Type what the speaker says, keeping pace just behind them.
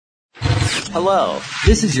Hello,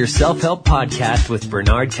 this is your Self-Help Podcast with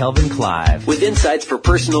Bernard Kelvin Clive, with insights for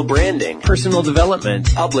personal branding, personal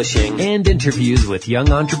development, publishing, and interviews with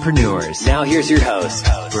young entrepreneurs. Now here's your host,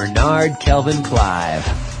 Bernard Kelvin Clive.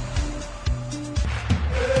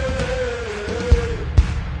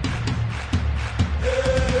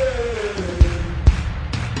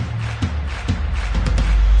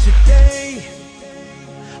 Today,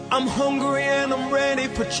 I'm hungry and I'm ready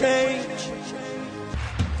for change.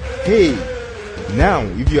 Hey, now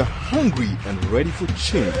if you're hungry and ready for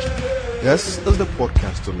change, this is the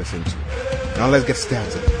podcast to listen to. Now let's get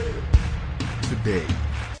started. Today,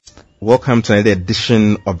 welcome to another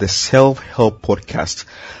edition of the Self-Help Podcast.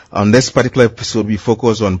 On this particular episode, we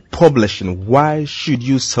focus on publishing. Why should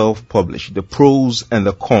you self-publish? The pros and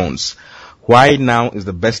the cons. Why now is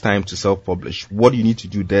the best time to self-publish? What do you need to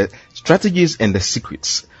do there? Strategies and the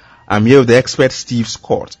secrets. I'm here with the expert, Steve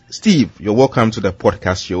Scott. Steve, you're welcome to the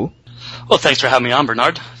podcast show. Well, thanks for having me on,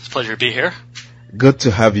 Bernard. It's a pleasure to be here. Good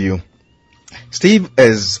to have you. Steve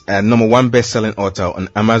is a #1 best-selling author on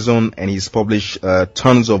Amazon, and he's published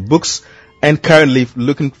tons of books. And currently,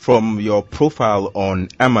 looking from your profile on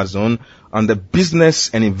Amazon, on the business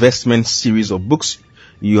and investment series of books,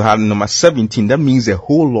 you have number 17. That means a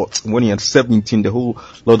whole lot. When you're 17, the whole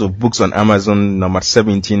lot of books on Amazon, number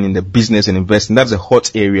 17 in the business and investment. That's a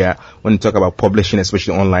hot area when you talk about publishing,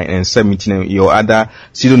 especially online. And 17, your other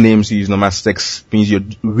pseudonames you use number 6, means you're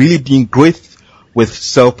really doing great with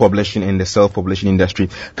self-publishing in the self-publishing industry.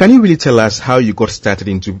 Can you really tell us how you got started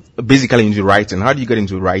into writing? How do you get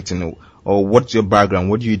into writing? Or what's your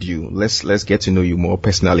background? What do you do? Let's get to know you more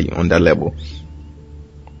personally on that level.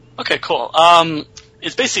 Okay, cool.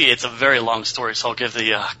 It's a very long story, so I'll give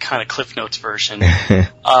the kind of Cliff Notes version.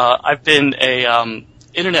 I've been a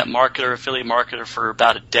internet marketer, affiliate marketer for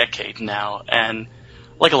about a decade now, and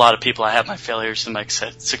like a lot of people, I had my failures and my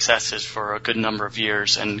successes for a good number of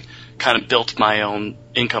years, and kind of built my own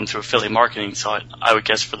income through affiliate marketing. So I would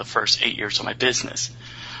guess for the first 8 years of my business.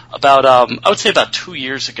 I would say about 2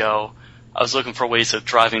 years ago, I was looking for ways of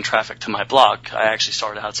driving traffic to my blog. I actually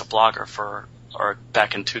started out as a blogger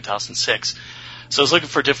back in 2006. So I was looking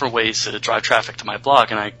for different ways to drive traffic to my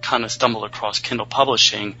blog, and I kind of stumbled across Kindle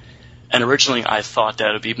publishing. And originally I thought that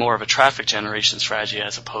it would be more of a traffic generation strategy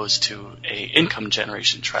as opposed to a income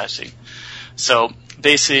generation strategy. So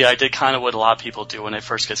basically I did kind of what a lot of people do when they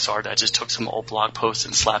first get started. I just took some old blog posts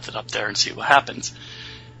and slapped it up there and see what happens.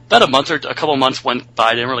 About a couple of months went by.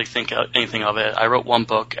 I didn't really think anything of it. I wrote one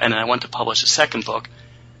book, and then I went to publish a second book,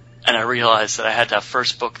 and I realized that I had that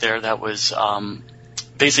first book there that was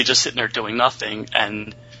basically just sitting there doing nothing,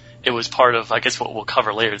 and it was part of, I guess what we'll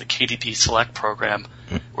cover later, the KDP Select program,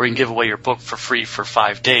 where you can give away your book for free for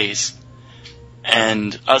 5 days.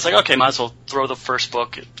 And I was like, okay, might as well throw the first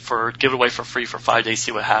book give it away for free for 5 days,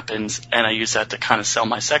 see what happens, and I used that to kind of sell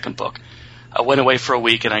my second book. I went away for a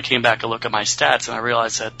week, and I came back to look at my stats, and I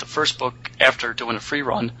realized that the first book, after doing a free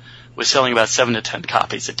run, was selling about 7 to 10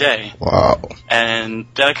 copies a day. Wow. And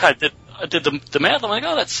then I kind of did the math. I'm like,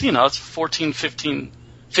 oh, that's, it's 14, 15,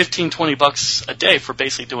 $20 a day for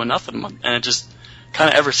basically doing nothing. And it just kind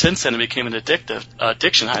of ever since then it became an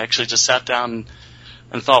addiction. I actually just sat down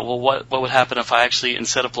and thought, well, what would happen if I actually,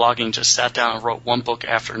 instead of blogging, just sat down and wrote one book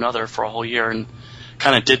after another for a whole year, and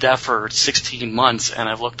kind of did that for 16 months. And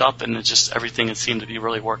I've looked up, and everything had seemed to be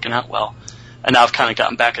really working out well. And now I've kind of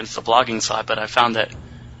gotten back into the blogging side, but I found that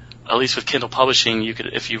at least with Kindle publishing, you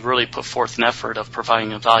could, if you really put forth an effort of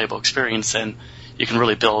providing a valuable experience, then you can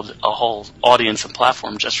really build a whole audience and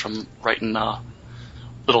platform just from writing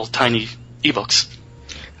little tiny ebooks.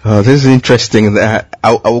 This is interesting. That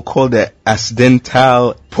I will call that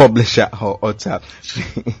accidental publisher or author.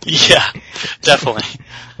 Yeah, definitely.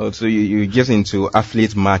 So you get into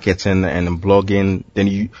affiliate marketing and blogging.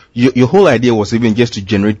 Then your whole idea was even just to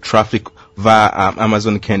generate traffic via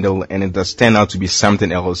Amazon Kindle, and it does turn out to be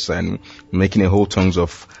something else, and making a whole tons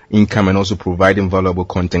of income and also providing valuable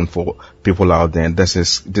content for people out there. This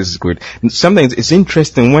is great. Sometimes it's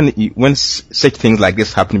interesting when such things like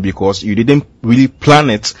this happen, because you didn't really plan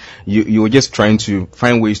it. You were just trying to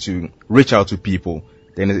find ways to reach out to people.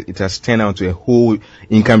 Then it has turned out to a whole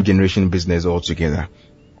income generation business altogether.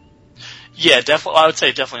 Yeah, definitely. I would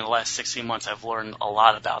say definitely in the last 16 months I've learned a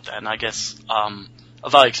lot about that, and I guess a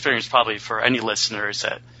valuable experience probably for any listener is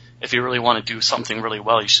that if you really want to do something really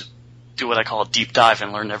well, you should do what I call a deep dive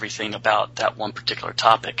and learn everything about that one particular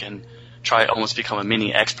topic and try to almost become a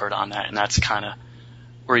mini expert on that. And that's kind of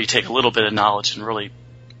where you take a little bit of knowledge and really,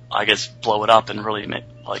 I guess, blow it up and really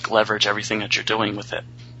leverage everything that you're doing with it.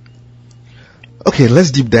 Okay, let's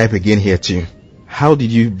deep dive again here too. How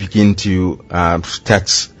did you begin to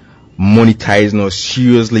start monetizing or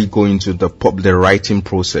seriously going into the writing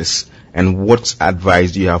process? And what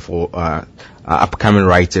advice do you have for upcoming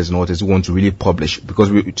writers and authors who want to really publish? Because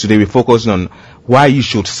today we're focusing on why you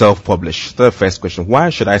should self-publish. The first question: why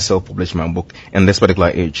should I self-publish my book in this particular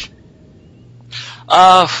age?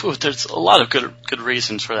 There's a lot of good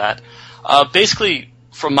reasons for that. Basically,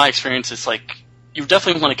 from my experience, it's like you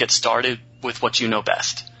definitely want to get started with what you know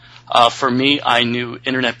best. For me, I knew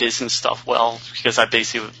internet business stuff well because I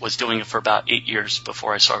basically was doing it for about 8 years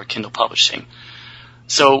before I started Kindle publishing.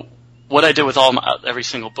 So what I did with every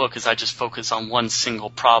single book is I just focused on one single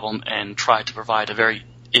problem and tried to provide a very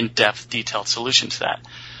in-depth, detailed solution to that.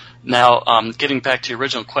 Now, getting back to your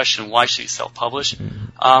original question, why should you self-publish?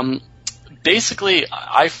 Basically,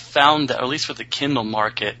 I found that, at least with the Kindle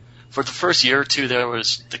market, for the first year or two, there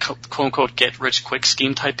was the quote-unquote get-rich-quick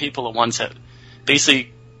scheme type people, the ones that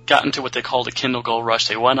basically got into what they called a Kindle Gold Rush.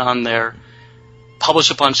 They went on there,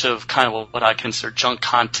 published a bunch of kind of what I consider junk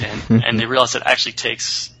content, and they realized it actually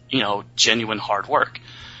takes, genuine hard work.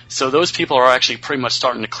 So those people are actually pretty much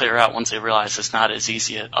starting to clear out once they realize it's not as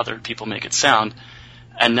easy as other people make it sound.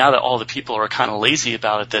 And now that all the people are kind of lazy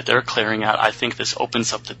about it, that they're clearing out, I think this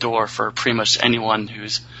opens up the door for pretty much anyone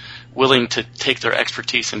who's willing to take their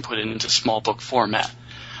expertise and put it into small book format.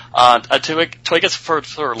 To I guess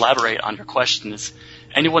further elaborate on your question is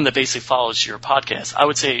anyone that basically follows your podcast, I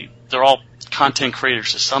would say they're all content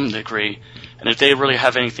creators to some degree, and if they really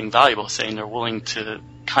have anything valuable to say and they're willing to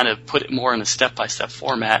kind of put it more in a step-by-step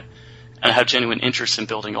format and have genuine interest in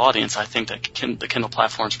building audience, I think that the Kindle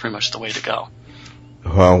platform is pretty much the way to go.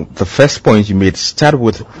 Well, the first point you made, start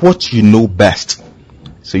with what you know best.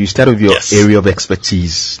 So you start with your area of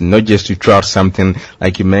expertise, not just to try out something,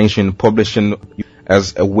 like you mentioned, publishing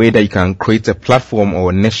as a way that you can create a platform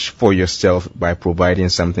or a niche for yourself by providing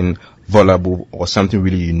something valuable or something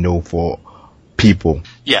really for people.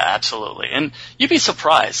 Yeah, absolutely. And you'd be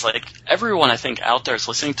surprised. Like, everyone I think out there is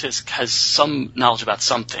listening to this has some knowledge about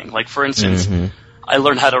something. Like, for instance, I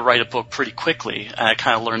learned how to write a book pretty quickly, and I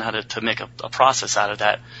kind of learned how to make a process out of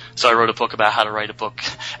that. So I wrote a book about how to write a book.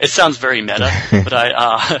 It sounds very meta, but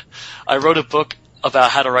I wrote a book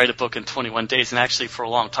about how to write a book in 21 days, and actually for a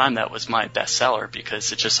long time that was my bestseller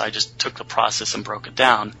because I just took the process and broke it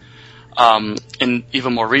down. And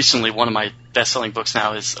even more recently, one of my best-selling books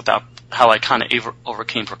now is about how I kind of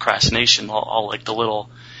overcame procrastination, all like the little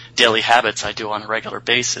daily habits I do on a regular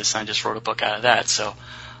basis. And I just wrote a book out of that. So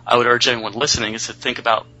I would urge anyone listening is to think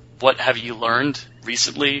about what have you learned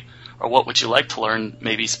recently, or what would you like to learn.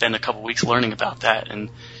 Maybe spend a couple weeks learning about that, and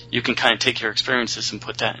you can kind of take your experiences and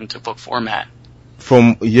put that into book format.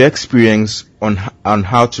 From your experience on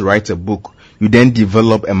how to write a book, you then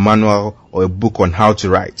develop a manual or a book on how to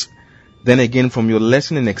write. Then again, from your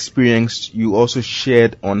lesson and experience, you also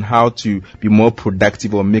shared on how to be more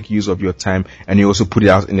productive or make use of your time, and you also put it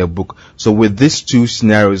out in a book. So with these two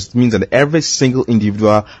scenarios, it means that every single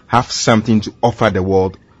individual have something to offer the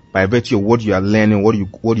world by virtue of what you are learning,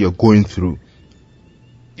 what you're going through.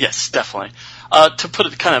 Yes, definitely. To put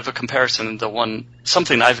it kind of a comparison,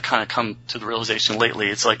 something I've kind of come to the realization lately,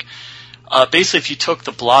 it's like, basically if you took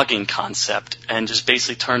the blogging concept and just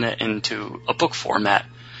basically turn it into a book format,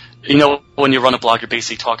 when you run a blog, you're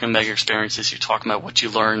basically talking about your experiences, you're talking about what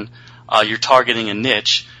you learn, you're targeting a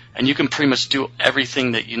niche, and you can pretty much do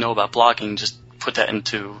everything that you know about blogging, just put that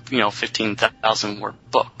into, 15,000 word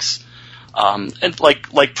books. And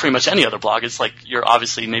like pretty much any other blog, it's like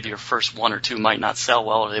maybe your first one or two might not sell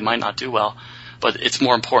well or they might not do well, but it's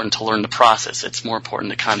more important to learn the process. It's more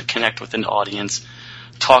important to kind of connect with an audience,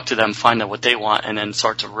 talk to them, find out what they want, and then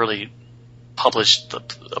start to really publish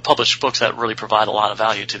books that really provide a lot of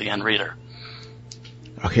value to the end reader.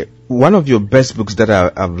 Okay, one of your best books that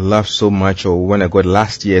I've loved so much, or when I got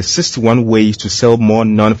last year, 61 Ways to Sell More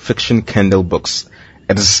Non-Fiction Kindle Books.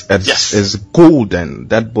 It's golden.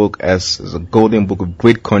 That book is a golden book of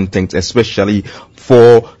great content, especially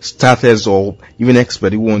for starters or even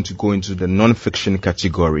experts who want to go into the non-fiction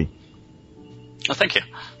category. Oh, thank you.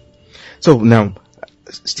 So now,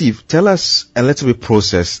 Steve, tell us a little bit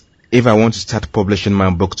process. If I want to start publishing my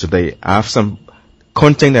book today, I have some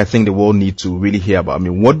content I think the world needs to really hear about.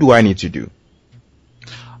 What do I need to do?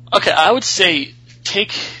 Okay, I would say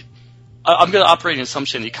I'm going to operate an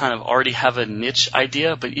assumption that you kind of already have a niche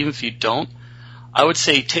idea, but even if you don't, I would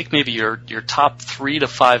say take maybe your top 3 to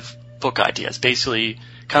 5 book ideas. Basically,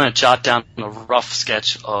 kind of jot down a rough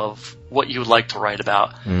sketch of what you would like to write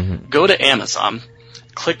about. Mm-hmm. Go to Amazon,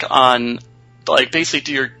 click on, basically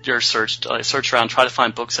do your search around, try to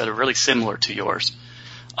find books that are really similar to yours.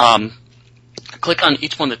 Click on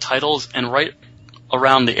each one of the titles and write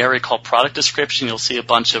around the area called product description, you'll see a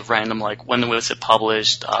bunch of random, like when was it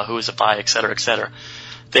published, who was it by, et cetera, et cetera.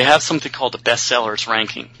 They have something called the bestsellers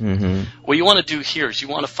ranking. Mm-hmm. What you want to do here is you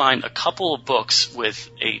want to find a couple of books with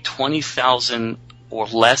a 20,000 or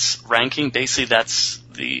less ranking. Basically, that's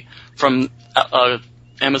from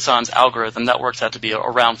Amazon's algorithm, that works out to be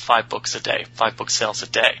around 5 books a day, 5 book sales a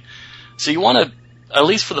day. So you want to, at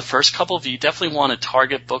least for the first couple of you definitely want to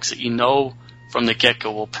target books that you know from the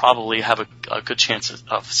get-go will probably have a good chance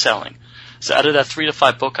of selling. So out of that 3 to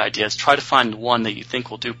 5 book ideas, try to find one that you think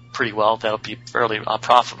will do pretty well, that'll be fairly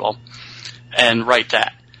profitable, and write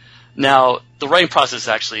that. Now, the writing process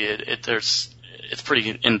actually, it's pretty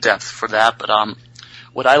in-depth for that, but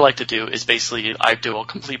what I like to do is basically I do a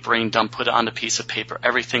complete brain dump, put it on a piece of paper,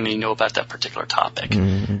 everything that you know about that particular topic.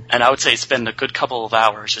 Mm-hmm. And I would say spend a good couple of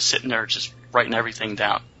hours just sitting there just writing everything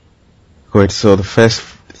down. Great. So the first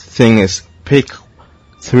thing is pick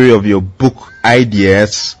 3 of your book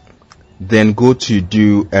ideas, then go to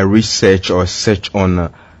do a research or search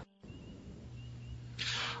on.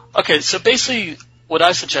 Okay, so basically what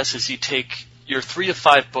I suggest is you take your 3 to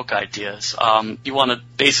 5 book ideas. You want to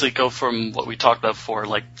basically go from what we talked about before,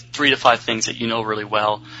 like 3 to 5 things that you know really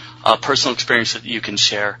well, personal experience that you can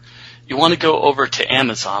share. You want to go over to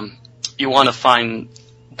Amazon. You want to find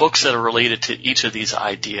books that are related to each of these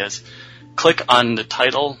ideas. Click on the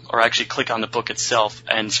title, or actually click on the book itself,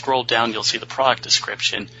 and scroll down. You'll see the product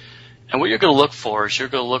description. And what you're going to look for is you're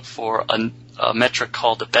going to look for a metric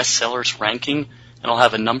called the bestsellers ranking, and it'll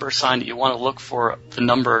have a number sign. You want to look for the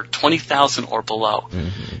number 20,000 or below.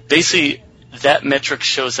 Mm-hmm. Basically, that metric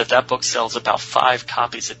shows that book sells about 5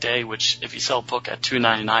 copies a day, which if you sell a book at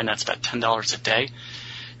 $2.99, that's about $10 a day.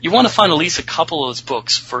 You want to find at least a couple of those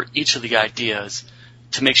books for each of the ideas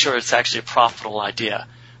to make sure it's actually a profitable idea.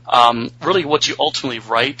 Really, what you ultimately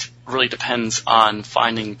write really depends on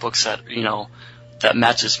finding books that, that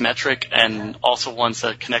matches metric, and also ones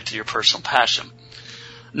that connect to your personal passion.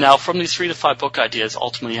 Now, from these 3 to 5 book ideas,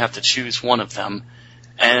 ultimately you have to choose one of them.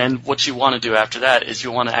 And what you want to do after that is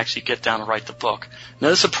you want to actually get down and write the book. Now,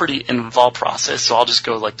 this is a pretty involved process, so I'll just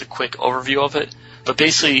go like the quick overview of it. But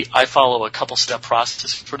basically, I follow a couple-step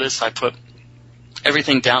process for this. I put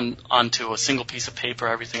everything down onto a single piece of paper,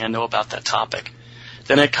 everything I know about that topic.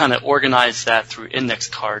 Then I kind of organize that through index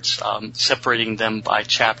cards, separating them by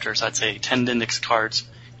chapters. I'd say 10 index cards,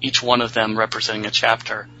 each one of them representing a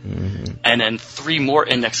chapter. Mm-hmm. And then 3 more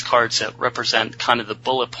index cards that represent kind of the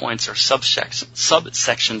bullet points or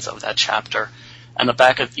subsections of that chapter. And the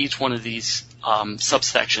back of each one of these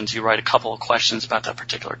subsections, you write a couple of questions about that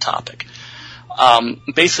particular topic.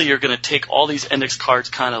 Basically, you're going to take all these index cards,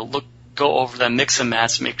 kind of go over them, mix and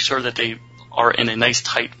match, make sure that they are in a nice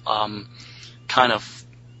tight kind of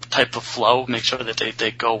type of flow, make sure that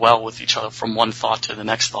they go well with each other from one thought to the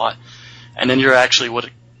next thought. And then you're actually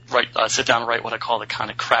sit down and write what I call the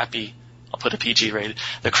kind of crappy, I'll put a PG rated,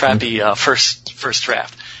 the crappy first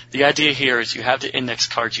draft. The idea here is you have the index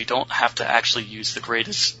cards. You don't have to actually use the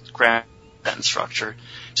greatest grammar sentence structure.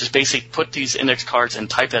 Just basically put these index cards and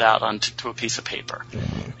type it out onto a piece of paper.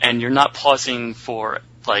 And you're not pausing for,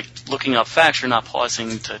 like, looking up facts. You're not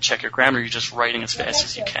pausing to check your grammar. You're just writing as fast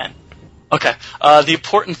as you can. Okay. The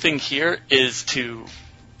important thing here is to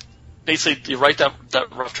basically you write that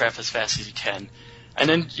rough draft as fast as you can. And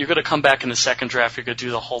then you're going to come back in the second draft. You're going to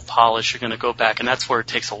do the whole polish. You're going to go back, and that's where it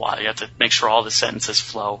takes a while. You have to make sure all the sentences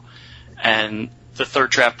flow. And the third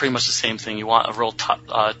draft, pretty much the same thing. You want a real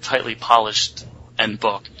tightly polished end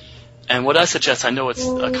book. And what I suggest, I know it's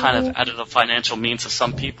a kind of out of the financial means of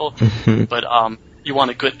some people, but you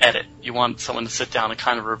want a good edit. You want someone to sit down and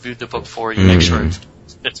kind of review the book for you, make sure it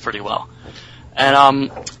fits pretty well. And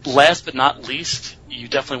last but not least, you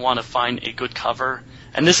definitely want to find a good cover.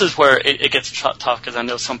 And this is where it gets tough, because I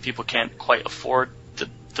know some people can't quite afford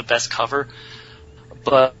the best cover.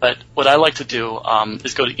 But what I like to do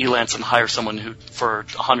is go to Elance and hire someone who for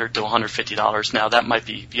 $100 to $150. Now that might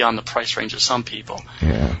be beyond the price range of some people.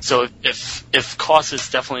 Yeah. So if cost is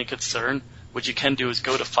definitely a concern, what you can do is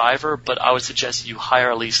go to Fiverr. But I would suggest you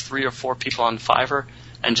hire at least 3 or 4 people on Fiverr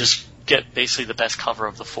and just get basically the best cover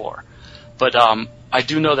of the 4. But I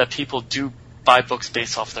do know that people do buy books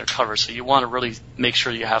based off their cover, so you want to really make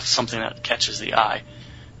sure you have something that catches the eye.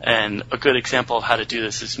 And a good example of how to do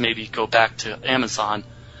this is maybe go back to Amazon,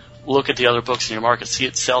 look at the other books in your market, see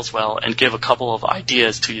it sells well, and give a couple of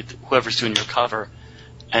ideas to whoever's doing your cover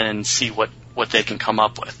and see what they can come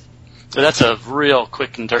up with. So that's a real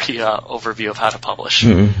quick and dirty overview of how to publish.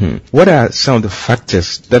 Mm-hmm. What are some of the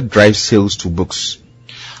factors that drive sales to books?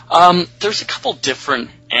 There's a couple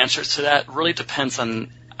different answers to that. It really depends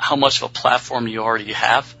on how much of a platform you already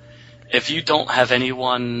have. if you don't have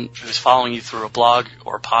anyone who's following you through a blog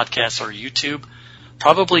or a podcast or YouTube,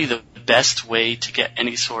 probably the best way to get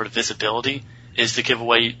any sort of visibility is to give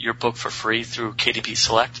away your book for free through KDP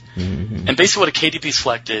Select. Mm-hmm. And basically what a KDP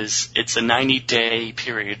Select is, it's a 90-day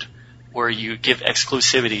period where you give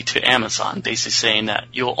exclusivity to Amazon, basically saying that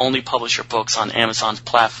you'll only publish your books on Amazon's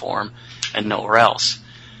platform and nowhere else.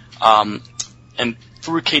 And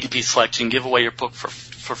through KDP Select, you can give away your book for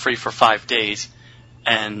free for 5 days,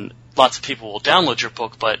 and lots of people will download your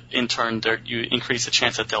book, but in turn, you increase the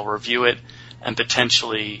chance that they'll review it, and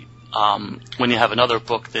potentially, when you have another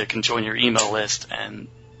book, they can join your email list and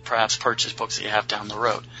perhaps purchase books that you have down the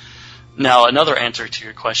road. Now, another answer to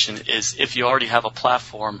your question is if you already have a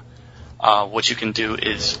platform, what you can do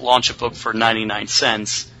is launch a book for 99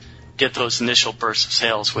 cents, get those initial bursts of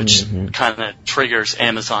sales, which kind of triggers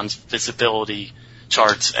Amazon's visibility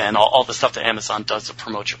charts and all the stuff that Amazon does to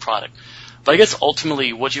promote your product. But I guess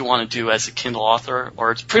ultimately what you want to do as a Kindle author,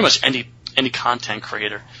 or it's pretty much any content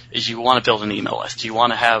creator, is you want to build an email list. You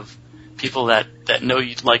want to have people that know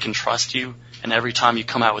you, like, and trust you, and every time you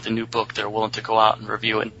come out with a new book, they're willing to go out and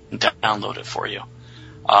review it and download it for you.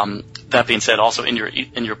 That being said, also in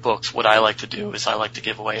your books, what I like to do is I like to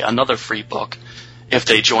give away another free book if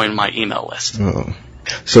they join my email list. Oh.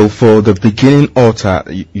 So for the beginning author,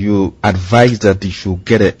 you advise that they should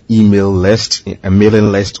get an email list, a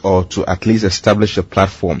mailing list, or to at least establish a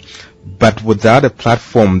platform. But without a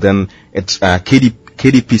platform, then it's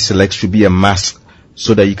KDP Select should be a must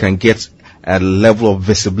so that you can get a level of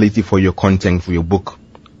visibility for your content for your book.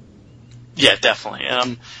 Yeah, definitely.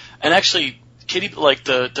 And actually, KDP, like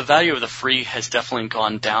the value of the free has definitely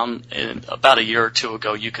gone down. About a year or two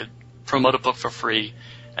ago, you could promote a book for free,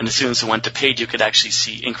 and as soon as it went to paid, you could actually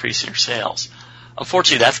see increase in your sales.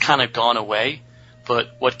 Unfortunately, that's kind of gone away,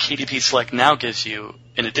 but what KDP Select now gives you,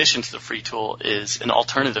 in addition to the free tool, is an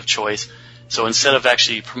alternative choice. So instead of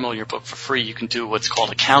actually promoting your book for free, you can do what's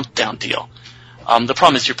called a countdown deal. The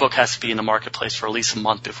problem is your book has to be in the marketplace for at least a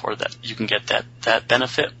month before that you can get that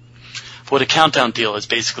benefit. What a countdown deal is,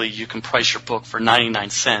 basically you can price your book for 99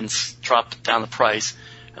 cents, drop down the price,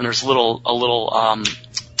 and there's a little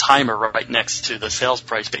timer right next to the sales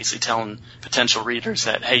price, basically telling potential readers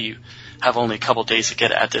that, hey, you have only a couple days to get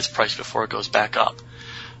it at this price before it goes back up.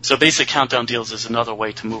 So basic countdown deals is another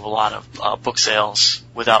way to move a lot of book sales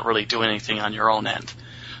without really doing anything on your own end.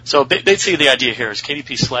 So basically the idea here is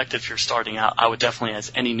KDP Select, if you're starting out, I would definitely,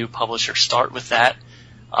 as any new publisher, start with that.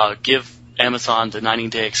 Give Amazon the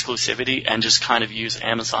 90-day exclusivity and just kind of use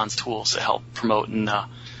Amazon's tools to help promote and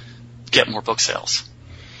get more book sales.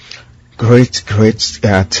 Great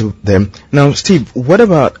to them. Now, Steve, what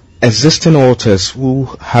about existing authors who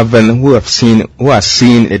are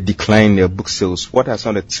seeing a decline in their book sales? What are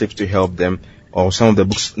some of the tips to help them, or some of the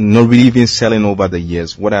books not really even selling over the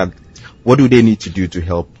years? What do they need to do to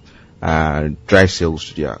help drive sales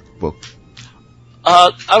to their book?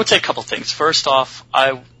 I would say a couple things. First off,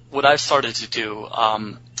 what I've started to do,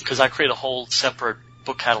 because I create a whole separate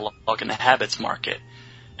book catalog in the habits market,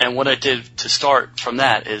 and what I did to start from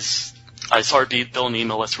that is I started building an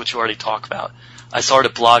email list, which you already talked about. I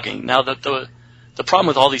started blogging. Now, the problem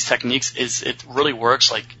with all these techniques is it really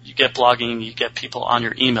works. Like, you get blogging, you get people on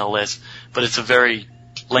your email list, but it's a very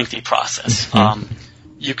lengthy process. Mm-hmm.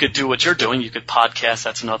 You could do what you're doing. You could podcast.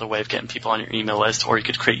 That's another way of getting people on your email list, or you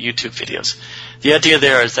could create YouTube videos. The idea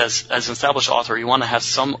there is, as an established author, you want to have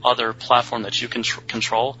some other platform that you can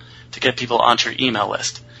control to get people onto your email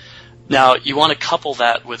list. Now, you want to couple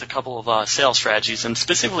that with a couple of sales strategies, and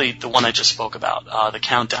specifically the one I just spoke about, the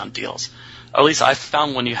countdown deals. Or at least I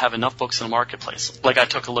found when you have enough books in the marketplace. Like, I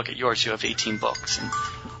took a look at yours. You have 18 books, and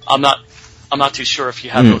I'm not too sure if you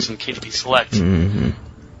have those in KDP Select. Mm-hmm.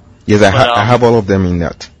 Yes, I have all of them in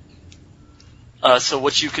that. So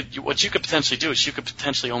what you could potentially do is you could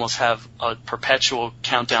potentially almost have a perpetual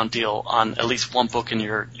countdown deal on at least one book in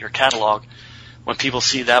your catalog. When people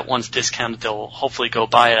see that one's discounted, they'll hopefully go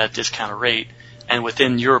buy it at a discounted rate. And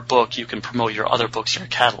within your book, you can promote your other books in your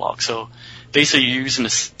catalog. So basically, you're using a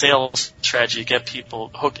sales strategy to get people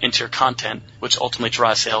hooked into your content, which ultimately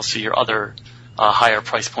drives sales to your other higher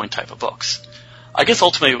price point type of books. I guess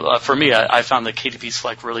ultimately, for me, I found that KDP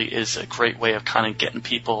Select really is a great way of kind of getting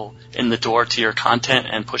people in the door to your content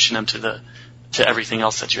and pushing them to everything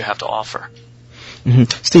else that you have to offer. Mm-hmm.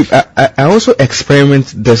 Steve, I also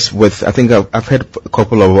experiment this with, I think I've had a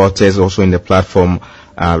couple of authors also in the platform,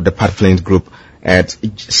 the Pat Flint group, and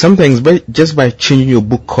sometimes just by changing your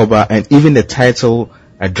book cover and even the title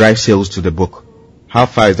drive sales to the book. How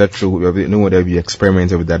far is that true? I don't know whether you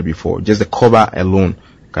experimented with that before. Just the cover alone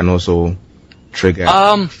can also trigger.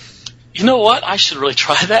 You know what? I should really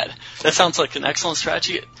try that. That sounds like an excellent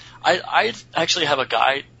strategy. I actually have a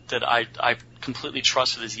guy that I completely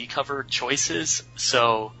trust with his e-cover choices.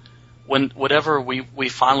 So whatever we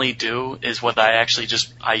finally do is what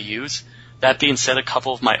I use. That being said, a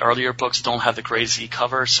couple of my earlier books don't have the greatest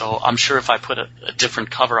e-cover, so I'm sure if I put a different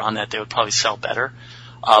cover on that, they would probably sell better.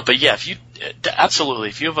 But yeah, if you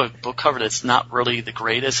have a book cover that's not really the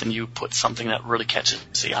greatest and you put something that really catches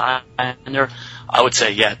the eye in there, I would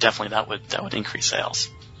say, yeah, definitely that would increase sales.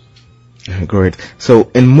 Great.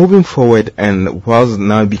 So in moving forward, and whilst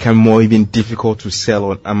now it become more even difficult to sell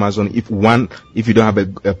on Amazon, if you don't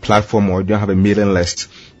have a platform or you don't have a mailing list,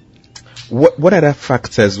 what other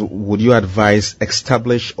factors would you advise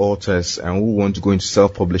established authors and who want to go into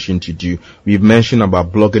self-publishing to do? We've mentioned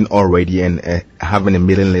about blogging already and having a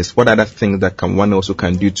mailing list. What other things that one also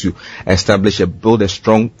can do to build a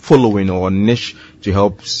strong following or niche to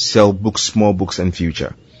help sell books, small books in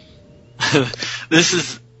future? This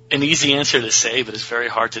is an easy answer to say, but it's very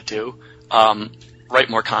hard to do. Write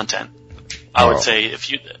more content. I would say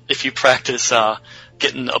if you practice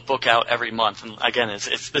getting a book out every month, and again,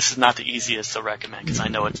 this is not the easiest to recommend because I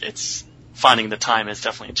know it's finding the time is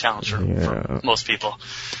definitely a challenge for most people.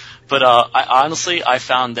 But I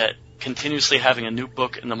found that continuously having a new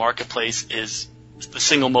book in the marketplace is the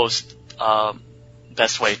single most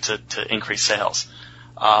best way to increase sales.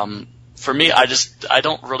 For me, I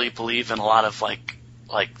don't really believe in a lot of like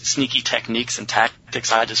sneaky techniques and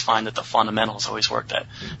tactics. I just find that the fundamentals always work. That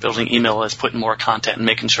building email lists, putting more content, and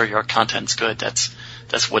making sure your content's good.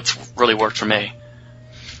 That's what's really worked for me.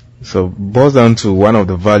 So it boils down to one of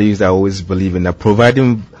the values I always believe in, that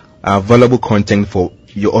providing valuable content for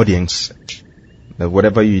your audience. That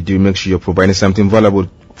whatever you do, make sure you're providing something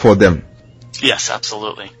valuable for them. Yes,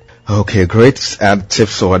 absolutely. Okay, great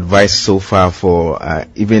tips or advice so far for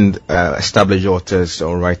even established authors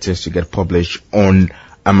or writers to get published on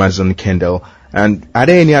Amazon Kindle. And are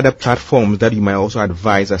there any other platforms that you might also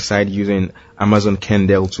advise aside using Amazon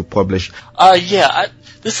Kindle to publish?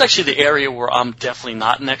 This is actually the area where I'm definitely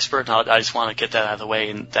not an expert. I just want to get that out of the way,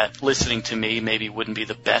 and that listening to me maybe wouldn't be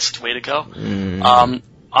the best way to go.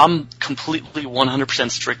 I'm completely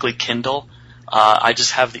 100% strictly Kindle. I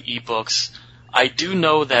just have the ebooks. I do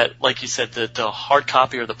know that, like you said, the hard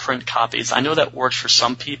copy or the print copies, I know that works for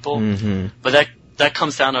some people, but that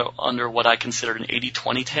comes down to under what I consider an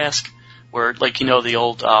 80-20 task, where, like, the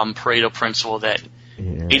old Pareto principle that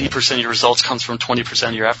 80% of your results comes from 20%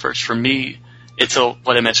 of your efforts. For me, it's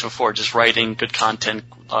what I mentioned before, just writing good content,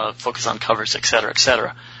 focus on covers, et cetera, et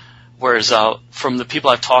cetera. Whereas from the people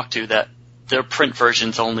I've talked to, that their print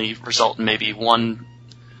versions only result in maybe 1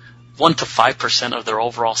 to 5% of their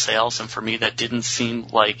overall sales, and for me that didn't seem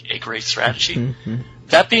like a great strategy.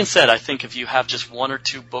 That being said, I think if you have just 1 or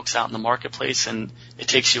 2 books out in the marketplace and it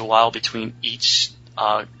takes you a while between each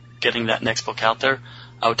getting that next book out there,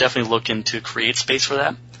 I would definitely look into CreateSpace for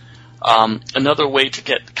that. Another way to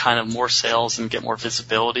get kind of more sales and get more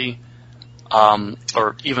visibility,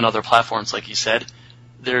 or even other platforms like you said,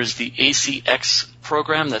 there's the ACX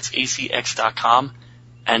program. That's acx.com,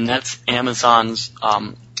 and that's Amazon's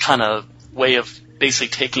kind of way of basically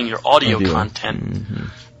taking your audio content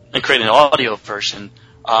and creating an audio version.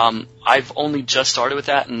 I've only just started with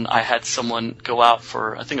that, and I had someone go out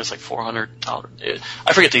for, I think it was like $400.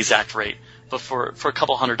 I forget the exact rate, but for a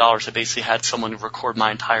couple $100, I basically had someone record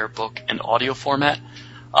my entire book in audio format.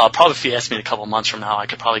 Probably if you asked me a couple months from now, I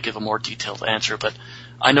could probably give a more detailed answer, but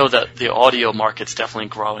I know that the audio market's definitely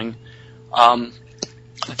growing.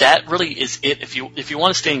 That really is it. If you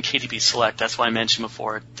want to stay in KDP Select, that's what I mentioned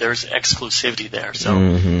before, there's exclusivity there. So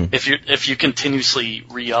if you continuously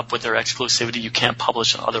re-up with their exclusivity, you can't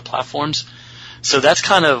publish on other platforms. So that's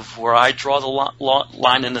kind of where I draw the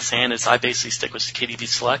line in the sand, is I basically stick with KDP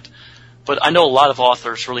Select. But I know a lot of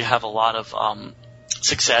authors really have a lot of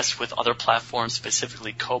success with other platforms,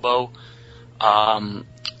 specifically Kobo.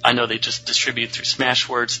 I know they just distribute through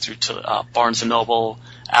Smashwords, through Barnes & Noble,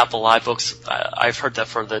 Apple iBooks. I've heard that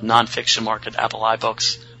for the nonfiction market, Apple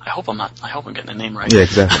iBooks. I hope I'm getting the name right. Yeah,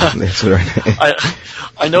 exactly. That's right.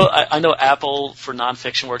 I know Apple for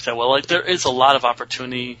nonfiction works that well. Like, there is a lot of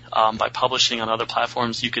opportunity by publishing on other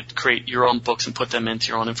platforms. You could create your own books and put them into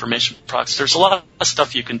your own information products. There's a lot of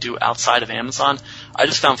stuff you can do outside of Amazon. I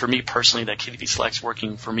just found for me personally that KDP Select's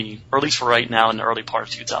working for me, or at least for right now in the early part of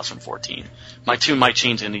 2014. My tune might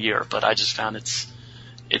change in a year, but I just found it's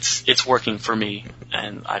working for me,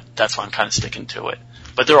 and that's why I'm kind of sticking to it.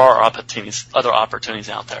 But there are other opportunities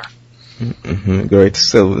out there. Great.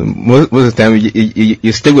 So most of the time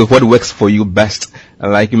you stick with what works for you best.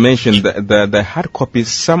 Like you mentioned, the hard copies,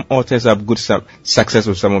 some authors have good success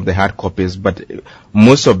with some of the hard copies, but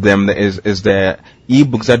most of them is the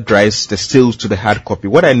ebooks that drives the sales to the hard copy.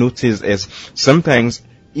 What I notice is sometimes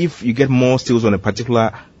if you get more sales on a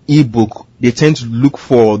particular ebook, they tend to look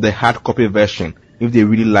for the hard copy version if they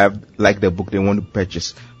really like the book they want to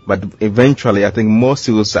purchase. But eventually, I think more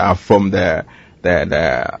sales are from the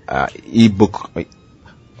ebook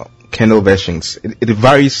Kindle versions. It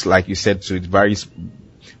varies, like you said, so it varies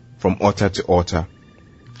from author to author.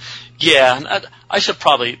 Yeah, and I should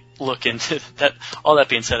probably look into that. All that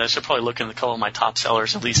being said, I should probably look into a couple of my top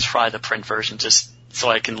sellers, at least try the print version, just so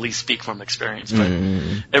I can at least speak from experience. But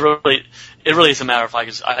it really is a matter of I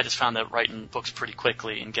just found that writing books pretty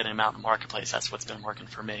quickly and getting them out in the marketplace, that's what's been working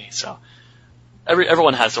for me. So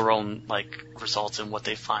everyone has their own results and what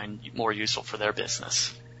they find more useful for their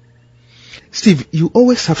business. Steve, you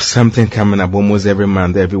always have something coming up almost every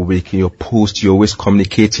month, every week in your post. You're always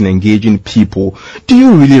communicating, engaging people. Do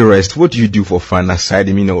you really rest? What do you do for fun aside,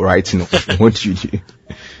 writing? What do you do?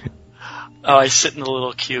 Oh, I sit in a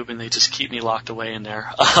little cube and they just keep me locked away in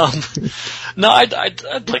there. No,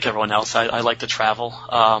 I'd like everyone else. I like to travel.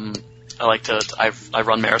 I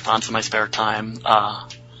run marathons in my spare time.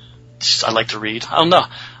 I like to read. I don't know.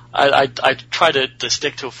 I try to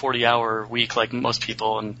stick to a 40-hour week like most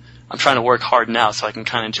people, and I'm trying to work hard now so I can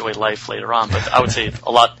kind of enjoy life later on. But I would say a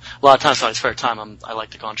lot of times in my spare time, I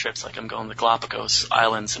like to go on trips. Like I'm going to the Galapagos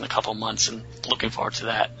Islands in a couple of months and looking forward to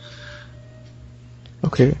that.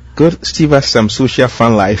 Okay, good. Steve has some social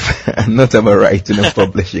fun life, not about writing and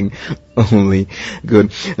publishing only.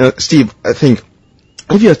 Good. Now, Steve, I think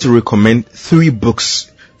if you had to recommend 3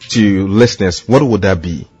 books to listeners, what would that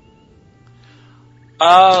be?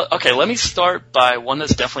 Okay, let me start by one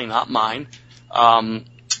that's definitely not mine.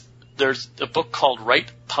 There's a book called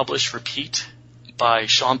Write, Publish, Repeat by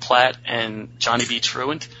Sean Platt and Johnny B.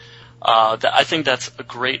 Truant. I think that's a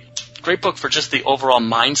great book for just the overall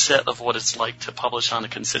mindset of what it's like to publish on a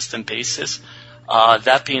consistent basis.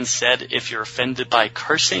 That being said, if you're offended by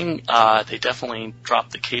cursing, they definitely drop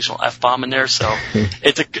the occasional F-bomb in there. So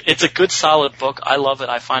it's a good, solid book. I love it.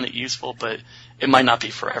 I find it useful, but it might not be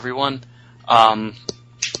for everyone. I'm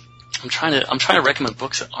trying to recommend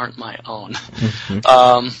books that aren't my own.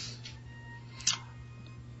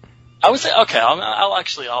 I would say, okay,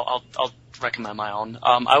 I'll recommend my own.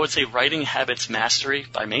 I would say Writing Habits Mastery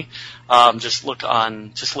by me. Just look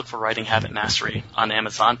for Writing Habit Mastery on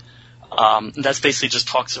Amazon. That's basically just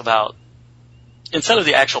talks about, instead of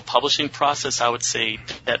the actual publishing process, I would say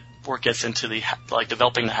that work gets into the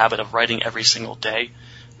developing the habit of writing every single day,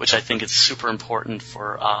 which I think is super important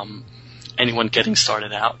for anyone getting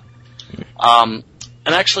started out. And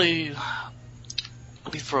actually,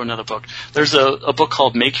 let me throw another book. There's a book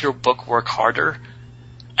called Make Your Book Work Harder,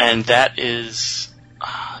 and that's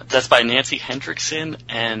by Nancy Hendrickson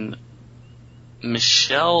and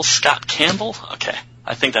Michelle Scott Campbell. Okay,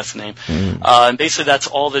 I think that's the name. And basically that's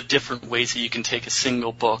all the different ways that you can take a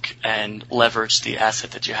single book and leverage the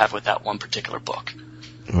asset that you have with that one particular book.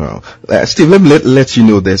 Well, Steve, let me let you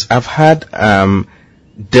know this. I've had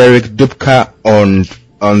Derek Dubka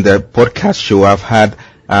on the podcast show. I've had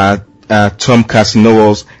Tom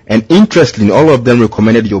Casanowals, and interestingly, all of them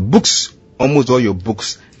recommended your books, almost all your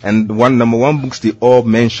books. And number one books they all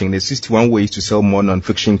mentioned, the 61 Ways to Sell More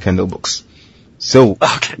Non-Fiction Kindle Books. So,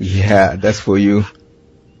 okay. Yeah, that's for you.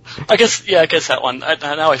 I guess that one.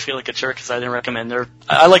 Now I feel like a jerk because I didn't recommend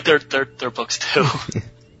I like their books too.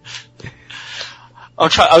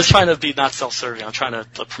 I was trying to be not self-serving. I'm trying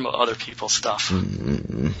to promote other people's stuff.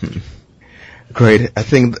 Mm-hmm. Great. I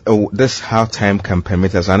think this is how time can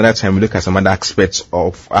permit us. Another time we look at some other aspects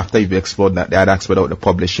of, after you've explored the other aspect of the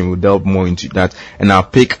publishing, we'll delve more into that. And I'll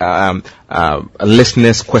pick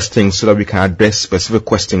listeners' questions so that we can address specific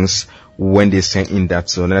questions when they send in that.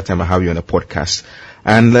 So another time I'll have you on the podcast.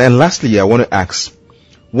 And then lastly, I want to ask,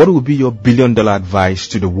 what would be your $1 billion advice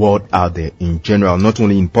to the world out there in general, not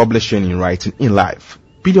only in publishing, in writing, in life?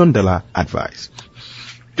 $1 billion advice.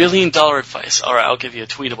 $1 billion advice. All right, I'll give you a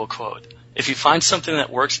tweetable quote. If you find something that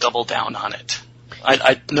works, double down on it.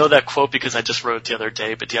 I know that quote because I just wrote it the other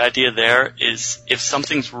day, but the idea there is if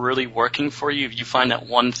something's really working for you, if you find that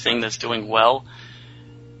one thing that's doing well,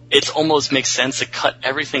 it almost makes sense to cut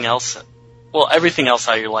everything else out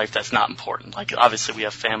of your life that's not important. Like, obviously we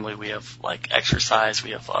have family, we have exercise,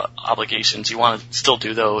 we have obligations. You want to still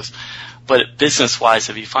do those. But business-wise,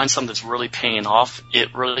 if you find something that's really paying off,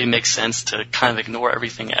 it really makes sense to kind of ignore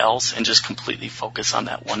everything else and just completely focus on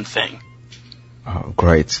that one thing. Oh,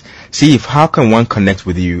 great. Steve, how can one connect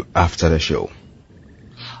with you after the show?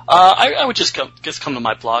 I would just come to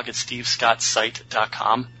my blog at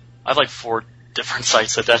stevescottsite.com. I have like 4 different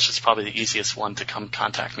sites, so that's just probably the easiest one to come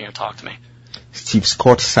contact me or talk to me.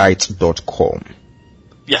 stevescottsite.com.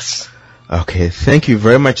 Yes. Okay, thank you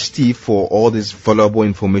very much, Steve, for all this valuable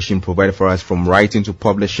information provided for us, from writing to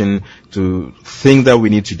publishing to things that we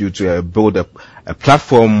need to do to build a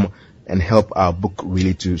platform and help our book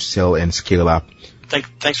really to sell and scale up.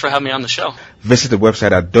 Thanks for having me on the show. Visit the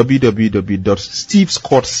website at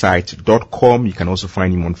www.stevescottsite.com. You can also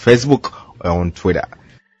find him on Facebook or on Twitter.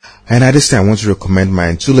 And at this time, I want to recommend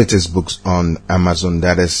my 2 latest books on Amazon.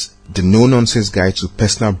 That is The No Nonsense Guide to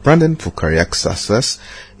Personal Branding for Career Success.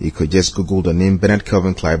 You could just Google the name Bernard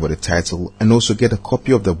Kelvin Clive or the title, and also get a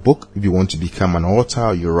copy of the book if you want to become an author,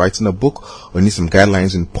 or you're writing a book, or need some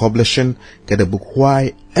guidelines in publishing. Get a book,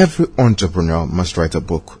 Why Every Entrepreneur Must Write a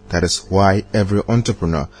Book. That is Why Every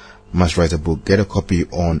Entrepreneur Must Write a Book. Get a copy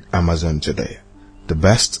on Amazon today. The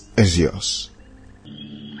best is yours.